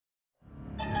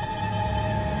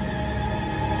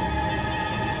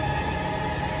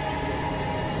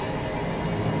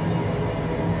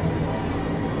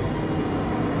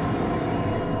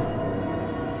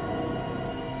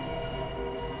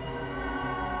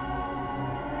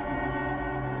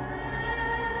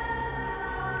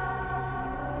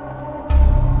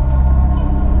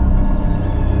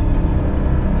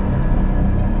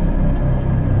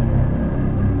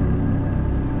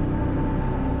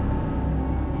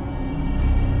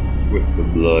With the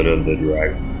blood of the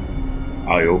dragon,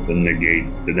 I open the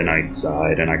gates to the night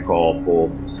side, and I call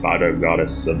forth the spider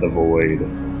goddess of the void,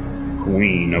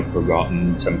 queen of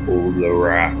forgotten temples,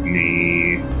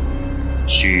 Arachne,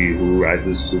 she who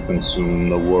rises to consume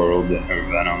the world in her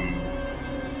venom.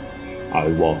 I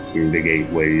walk through the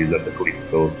gateways of the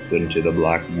cliff into the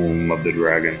black womb of the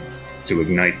dragon to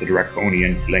ignite the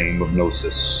draconian flame of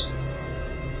Gnosis.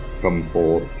 Come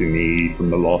forth to me from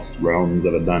the lost realms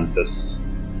of Atlantis.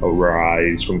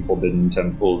 Arise from forbidden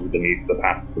temples beneath the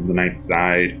paths of the night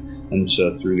side.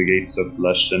 Enter through the gates of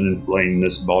flesh and inflame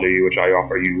this body which I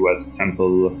offer you as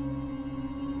temple.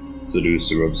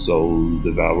 Seducer of souls,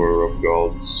 devourer of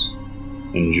gods,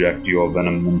 inject your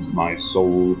venom into my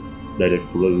soul. Let it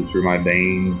flow through my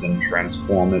veins and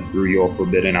transform it through your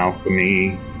forbidden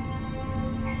alchemy.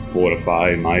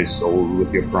 Fortify my soul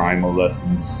with your primal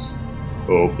essence.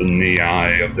 Open the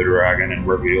eye of the dragon and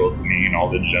reveal to me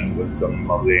knowledge and wisdom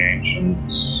of the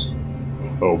ancients.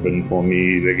 Open for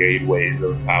me the gateways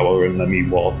of power and let me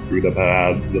walk through the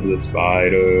paths of the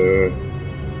spider.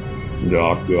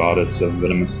 Dark goddess of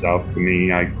venomous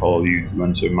alchemy, I call you to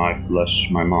enter my flesh,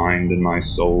 my mind, and my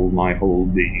soul, my whole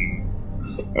being.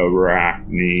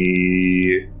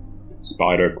 Arachne,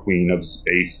 spider queen of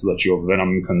space, let your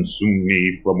venom consume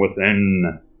me from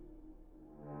within.